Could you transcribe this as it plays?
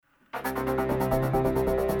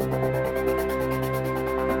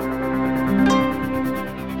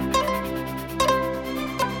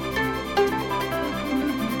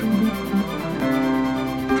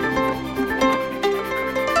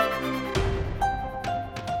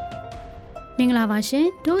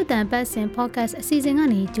ဂလာပါရှင်တို့အတန်ပတ်စဉ် podcast အစီအစဉ်က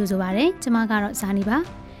နေကြိုဆိုပါရစေကျွန်မ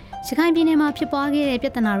ကတော့ဇာနီပါရခိုင်ပြည်နယ်မှာဖြစ်ပွားခဲ့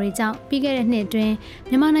တဲ့ပြဿနာတွေကြောင့်ပြီးခဲ့တဲ့နှစ်အတွင်း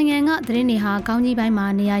မြန်မာနိုင်ငံကသတင်းတွေဟာကောင်းကြီးပိုင်း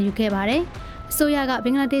မှာနေရာယူခဲ့ပါတယ်အစိုးရက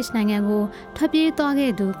ဘင်္ဂလားဒေ့ရှ်နိုင်ငံကိုထွက်ပြေးသွား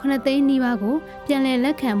ခဲ့သူ9သိန်းနီးပါးကိုပြန်လည်လ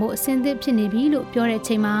က်ခံဖို့အဆင်သင့်ဖြစ်နေပြီလို့ပြောတဲ့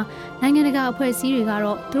အချိန်မှာနိုင်ငံတကာအဖွဲ့အစည်းတွေ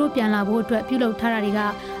ကတော့သူတို့ပြန်လာဖို့အတွက်ပြုလုပ်ထားတာတွေက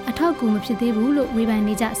အထောက်အကူမဖြစ်သေးဘူးလို့ဝေ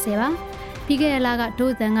ဖန်နေကြဆဲပါပြီးခဲ့တဲ့လ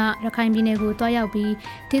ကဒို့သန်ကရခိုင်ပြည်နယ်ကိုတွားရောက်ပြီး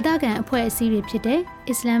ဒေသခံအဖွဲ့အစည်းတွေဖြစ်တဲ့အ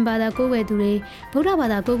စ္စလမ်ဘာသာကိုးကွယ်သူတွေဗုဒ္ဓဘာ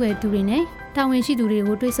သာကိုးကွယ်သူတွေနဲ့တာဝန်ရှိသူ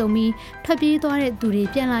တွေကိုတွေ့ဆုံပြီးထွက်ပြေးသွားတဲ့သူ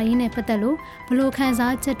တွေပြန်လာရင်းနဲ့ပတ်သက်လို့ဘယ်လိုခံ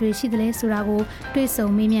စားချက်တွေရှိသလဲဆိုတာကိုတွေ့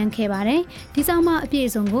ဆုံမေးမြန်းခဲ့ပါတယ်။ဒီဆောင်မအပြည့်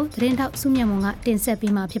အစုံကိုသတင်းထောက်စုမြတ်မွန်ကတင်ဆက်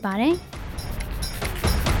ပေးမှာဖြစ်ပါတယ်။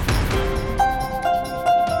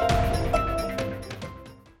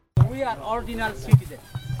 We are ordinary citizens.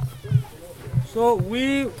 So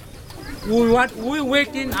we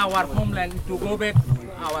wait in our homeland to go back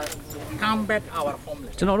come back our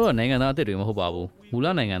homeland. ကျွန်တော်တို့ကနိုင်ငံသားအသစ်တွေမဟုတ်ပါဘူး။မူ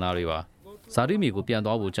လနိုင်ငံသားတွေပါ။ဇာတိမြေကိုပြန်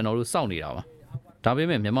သွားဖို့ကျွန်တော်တို့စောင့်နေတာပါ။ဒါပေ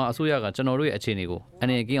မဲ့မြန်မာအစိုးရကကျွန်တော်တို့ရဲ့အခြေအနေကို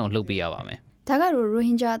အနေနဲ့ကင်းအောင်လှုပ်ပေးရပါမယ်။ဒါကတော့ရို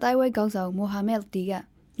ဟင်ဂျာအတိုင်းဝိုင်းကောင်းဆောင်မိုဟာမက်ဒီ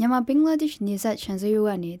ကမြန်မာဘင်္ဂလားဒေ့ရှ်နေဆက်ချန်စီ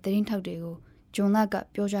ယိုကနေသတင်းထောက်တွေကိုဂျွန်လ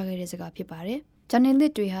ကပြောကြားခဲ့တဲ့စကားဖြစ်ပါတယ်။ဂျာနယ်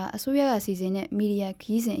လစ်တွေဟာအစိုးရကစီစဉ်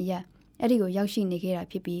တဲ့မီဒီယာခီးစဉ်အရအဲ့ဒီကိုရောက်ရှိနေခဲ့တာ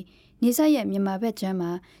ဖြစ်ပြီးနေဆက်ရဲ့မြန်မာဘက်ကျမ်း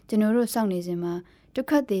မှာကျွန်တော်တို့စောင့်နေစဉ်မှာဒုက္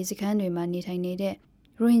ခသည်စခန်းတွေမှာနေထိုင်နေ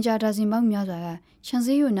တဲ့ရိုဟင်ဂျာဒါဇင်ပေါင်းများစွာ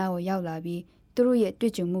ကချန်စီယိုနာကိုရောက်လာပြီးသူတို့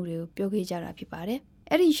ရဲ့တွေ့ကြုံမှုတွေကိုပြောခဲ့ကြတာဖြစ်ပါတယ်။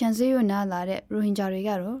အဲ့ဒီချန်စီယိုနာလာတဲ့ရိုဟင်ဂျာတွေက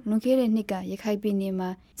တော့လွန်ခဲ့တဲ့နှစ်ကရခိုင်ပြည်နယ်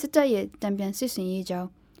မှာစစ်တပ်ရဲ့တံပြန်စစ်စင်ရေးကြောင်း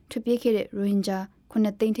ထွက်ပြေးခဲ့တဲ့ရိုဟင်ဂျာ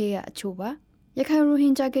9သိန်းထဲကအချို့ပါ။ရခိုင်ရိုဟ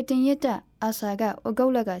င်ဂျာကတင်ရက်တာအာဆာကဩဂု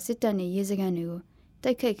တ်လကစစ်တပ်နဲ့ရေးစခန်းတွေ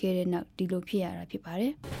ကိုတိုက်ခတ်ခဲ့တဲ့နောက်ဒီလိုဖြစ်ရတာဖြစ်ပါ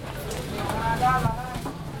တယ်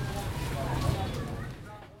။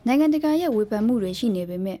နိုင်ငံတကာရဲ့ဝေဖန်မှုတွေ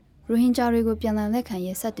ရှိနေပေမဲ့ရိုဟင်ဂျာတွေကိုပြန်လည်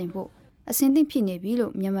လက်ခံရေးစတင်ဖို့အဆင်သင့်ဖြစ်နေ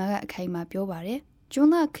ပြီလို့မြန်မာကအခိုင်အမာပြောပါတယ်။ကျွန်း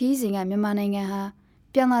လခီးစဉ်ကမြန်မာ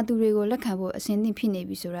နိုင်ငံဟာပြန်လာသူတွေကိုလက်ခံဖို့အဆင်သင့်ဖြစ်နေ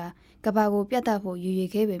ပြီဆိုတာကဘာကိုပြသဖို့ရည်ရွယ်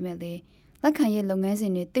ခဲ့ပေမဲ့လေလက်ခံရေးလုပ်ငန်း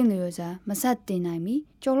စဉ်တွေတင့်လျော်စွာမဆက်တင်နိုင်ပြီ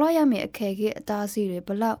။ကြော်လွှတ်ရမယ့်အခက်အခဲအတားအဆီးတွေဘ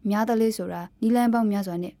လောက်များသလဲဆိုတာနီလန်ပေါင်းများ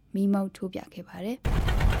စွာနဲ့မိမောက်ထိုးပြခဲ့ပါတယ်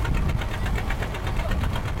။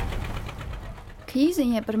ခီးစဉ်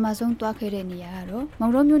ရဲ့ပထမဆုံးတွားခဲ့တဲ့နေရာကတော့မော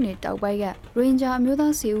င်တော်မြို့နယ်တောက်ပိုင်းကရိုဟင်ဂျာအ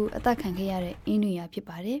မျိုးသား10ဦးအသက်ခံခဲ့ရတဲ့အင်းတွေ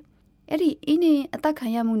ရဖြစ်ပါတယ်။အဲ့ဒီအင်းတွေအသက်ခံ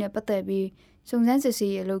ရမှုနဲ့ပတ်သက်ပြီးစုံစမ်း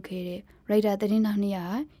စစ်ဆေးရေးလုပ်ခဲ့တဲ့ရိုက်တာသတင်းထောက်200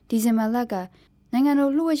ဟာဒီဇင်ဘာလကနိုင်ငံ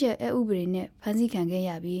တော်လှုပ်ဝက်ရဲ့အဥပဒေနဲ့ဖမ်းဆီးခံ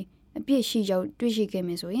ခဲ့ရပြီးအပြစ်ရှိကြောင်းတွေ့ရှိခဲ့မ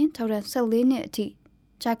ယ်ဆိုရင်ထောင်ဒဏ်14နှစ်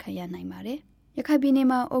အထိချခံရနိုင်ပါတယ်။ရခိုင်ပြည်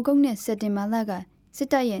နယ်မှာဩဂုတ်နဲ့စက်တင်ဘာလက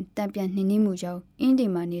စစ်တပ်ရဲ့တံပြန်နှိမ့်နှင်းမှုကြောင့်အင်းဒီ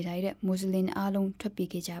မှာနေထိုင်တဲ့မွတ်စလင်အားလုံးထွက်ပြေး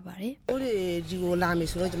ခဲ့ကြပါတယ်။ဦးဒီကိုလာမယ်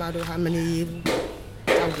ဆိုတော့ကျမတို့ဟာမနေဘူး။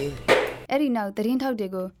ကြောက်တယ်။အဲ့ဒီနောက်သတင်းထောက်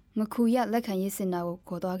တွေကိုငခုရလက်ခံရေးစင်တာကို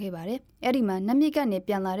ခေါ်သွားခဲ့ပါတယ်။အဲ့ဒီမှာနတ်မြစ်ကနေပြ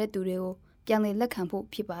န်လာတဲ့သူတွေကိုပြန်လည်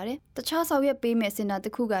လက်ခံဖို့ဖြစ်ပါတယ်။တခြားဆောင်ရွက်ပေးမဲ့စင်တာတ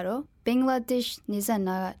စ်ခုကတော့ဘင်္ဂလားဒေ့ရှ်နေဆက်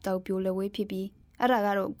နာကတောက်ပြိုလက်ဝေးဖြစ်ပြီးအဲ့ဒါက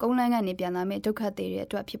တော့ကုန်းလန်းကနေပြန်လာမဲ့ဒုက္ခသည်တွေ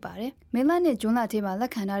အတွက်ဖြစ်ပါတယ်။မေလနဲ့ဂျွန်လထဲမှာလက်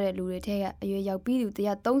ခံထားတဲ့လူတွေထဲကအရွယ်ရောက်ပြီးသူ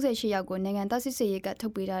138ယောက်ကိုနိုင်ငံသားစစ်ဆေးရေးကထု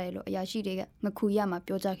တ်ပေးထားတယ်လို့အရာရှိတွေကငခုရမှာ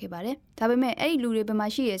ပြောကြားခဲ့ပါတယ်။ဒါပေမဲ့အဲ့ဒီလူတွေဘယ်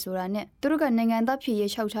မှာရှိရဲဆိုတာနဲ့သူတို့ကနိုင်ငံသားဖြစ်ရေး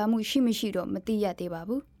လျှောက်ထားမှုရှိမရှိတော့မသိရ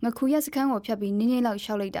သေးပါဘူး။ငခုရစခန်းကိုဖြတ်ပြီးနင်း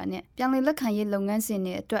လောက်လျှောက်လိုက်တာနဲ့ပြန်လည်လက်ခံရေးလုပ်ငန်းစဉ်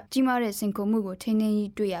တွေအတွက်ကြီးမားတဲ့စင်ကုန်မှုကိုထိန်းသိ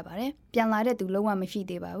မ်းကြီးတွေ့ရပါတယ်။ပြန်လာတဲ့သူလုံးဝမရှိ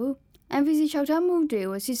သေးပါဘူး။ MVC လျှောက်ထားမှုတွေ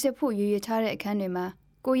ကိုစစ်ဆေးဖို့ရည်ရွယ်ထားတဲ့အခန်းတွေ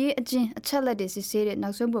မှာကိုရေးအချင်းအချက်လက်တွေစစ်ဆေး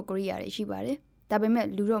တဲ့နောက်ဆုံးပေါ်ကိုရီးယားတွေရှိပါတယ်။ဒါပေ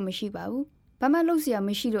မဲ့လူတော့မရှိပါဘူး။ဘာမှလုပ်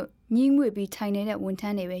စရာမရှိလို့ညှိငွေပြီးထိုင်နေတဲ့ဝန်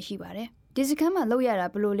ထမ်းတွေပဲရှိပါတယ်။ဒီစခန်းမှာလုပ်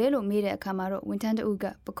ရတာဘယ်လိုလဲလို့မေးတဲ့အခါမှာတော့ဝန်ထမ်းတဦးက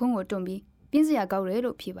ပခုံးကိုတွန့်ပြီးပြင်းစရာကောက်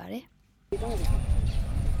တယ်လို့ဖြေပါတယ်။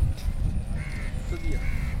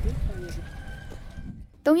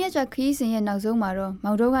၃ရက်ကြာခရီးစဉ်ရဲ့နောက်ဆုံး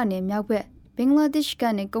မှာတော့မောင်တော်ကနေမြောက်ဘက်ဘင်္ဂလားဒေ့ရှ်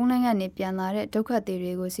ကနေကုန်းလန်းကနေပြန်လာတဲ့ဒုက္ခသည်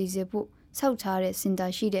တွေကိုစီစစ်ဖို့စောက်ထားတဲ့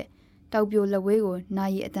စင်တာရှိတဲ့တောက်ပြိုလက်ဝေး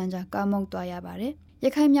ကိုနာရီအတန်ကြာကားမောင်းသွားရပါတယ်။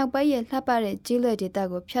ရခိုင်မြောက်ပိုင်းရဲ့လှပတဲ့ကျေးလက်ဒေ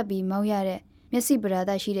သကိုဖြတ်ပြီးမောင်းရတဲ့မျက်စိ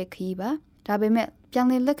ပရာဒရှိတဲ့ခရီးပါ။ဒါပေ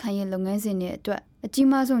မဲ့ပြန်လည်လက်ခံရေးလုပ်ငန်းစဉ်တွေအတွက်အကြီး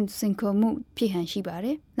မားဆုံးစင်ခေါ်မှုဖြစ်ဟန်ရှိပါတ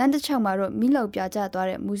ယ်။လမ်းတစ်လျှောက်မှာတော့မိလောက်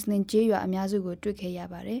ပြာကျသွားတဲ့မွတ်စလင်ကျေးရွာအများစုကိုတွေ့ခဲ့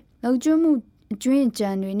ရပါတယ်။လုံကျွမ်းမှုအကျွင်းကြံ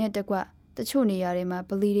တွေနဲ့တကွတချို့နေရာတွေ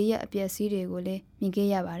မှာဗလီတွေရဲ့အပျက်စီးတွေကိုလည်းမြင်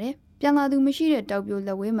ခဲ့ရပါတယ်။ပြန်လာသူမရှိတဲ့တောက်ပြို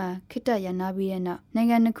လက်ဝဲမှာခိတ္တရနာပြီးတဲ့နောက်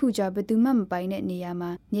နိုင်ငံတစ်ခုကြားဘယ်သူမှမပိုင်တဲ့နေရာ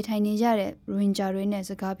မှာနေထိုင်နေကြတဲ့ရိုဟင်ဂျာတွေနဲ့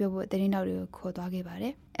စကားပြောဖို့သတင်းတောက်တွေကိုခေါ်သွားခဲ့ပါတ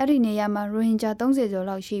ယ်။အဲ့ဒီနေရာမှာရိုဟင်ဂျာ30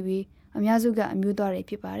ကျော်လောက်ရှိပြီးအများစုကအမျိုးသား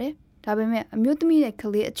တွေဖြစ်ပါတယ်။ ဒါပေမဲ့အမျိုးသမီးရဲ့က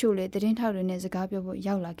လေးအချို့လည်းသတင်းထောက်တွေနဲ့စကားပြောဖို့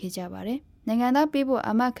ရောက်လာခဲ့ကြပါတယ်နိုင်ငံသားပေးဖို့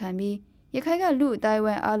အာမခံပြီးရခိုင်ကလူအတိုင်း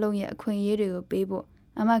ဝိုင်းအားလုံးရဲ့အခွင့်အရေးတွေကိုပေးဖို့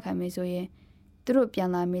အာမခံမယ်ဆိုရင်သူတို့ပြန်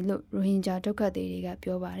လာမယ်လို့ရိုဟင်ဂျာဒုက္ခသည်တွေက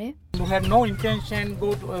ပြောပါတယ် We have no intention go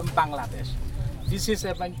to Bangladesh. This is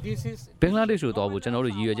ဘင်္ဂလားဒေ့ရှ်ကိုသွားဖို့ကျွန်တော်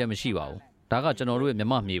တို့ရည်ရွယ်ချက်မရှိပါဘူးဒါကကျွန်တော်တို့ရဲ့မြ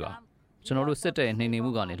န်မာမြေပါကျွန်တော်တို့စစ်တဲ့နှိမ်နှင်း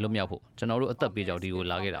မှုကနေလွတ်မြောက်ဖို့ကျွန်တော်တို့အသက်ပေးကြောင်းဒီကို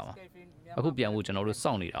လာခဲ့တာပါအခုပြန်ဖို့ကျွန်တော်တို့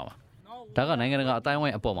စောင့်နေတာပါဒါကနိုင်ငံတကာအတိုင်းအဝို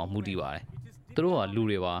င်းအပေါ်မှာမူတည်ပါတယ်သူတို့ကလူ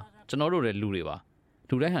တွေပါကျွန်တော်တို့လည်းလူတွေပါ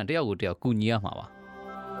လူတိုင်းဟန်တယောက်ကိုတယောက်ကူညီရမှာပါ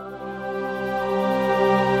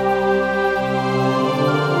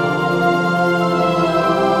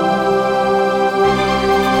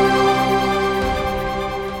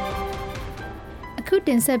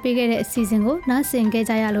တင်ဆက်ပေးခဲ့တဲ့အစီအစဉ်ကိုနားဆင်ခဲ့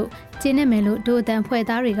ကြရလို့ကျေနပ်မယ်လို့ဒို့အတန်ဖွဲ့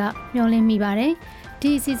သားတွေကမျှော်လင့်မိပါတယ်။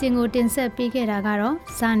ဒီအစီအစဉ်ကိုတင်ဆက်ပေးခဲ့တာကတော့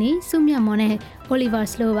ဇာနီစုမြတ်မွန်နဲ့ Oliver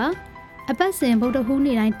Slow ပါ။အပတ်စဉ်ဗုဒ္ဓဟူး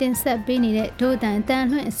နေ့တိုင်းတင်ဆက်ပေးနေတဲ့ဒို့အတန်အတန်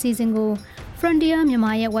လွှင့်အစီအစဉ်ကို Frontier မြန်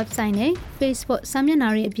မာရဲ့ website နဲ့ Facebook စာမျက်နှာ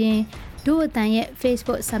တွေအပြင်ဒို့အတန်ရဲ့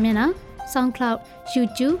Facebook စာမျက်နှာ SoundCloud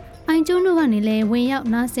YouTube iTunes တို့ကနေလည်းဝင်ရောက်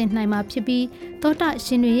နားဆင်နိုင်မှာဖြစ်ပြီးသောတာ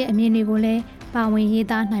ရှင်တွေရဲ့အမြင်တွေကိုလည်းပါဝင်ရေး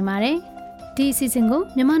သားနိုင်ပါတယ်။ဒီအစီအစဉ်ကို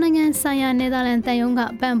မြန်မာနိုင်ငံဆိုင်ရာနယ်သာလန်တန်ယုံက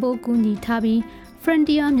ပံ့ပိုးကူညီထားပြီး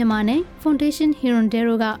Frontier မြန်မာနဲ့ Foundation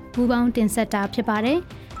Hirondero ကပူးပေါင်းတင်ဆက်တာဖြစ်ပါတယ်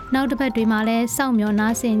။နောက်တစ်ပတ်တွေမှာလည်းစောင့်မျှော်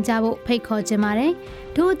နားဆင်ကြဖို့ဖိတ်ခေါ်ချင်ပါတယ်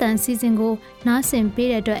။ဒို့အတန်စီစဉ်ကိုနားဆင်ပေး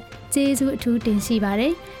တဲ့အတွက်ကျေးဇူးအထူးတင်ရှိပါတ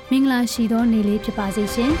ယ်။မင်္ဂလာရှိသောနေ့လေးဖြစ်ပါစေ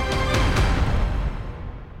ရှင်။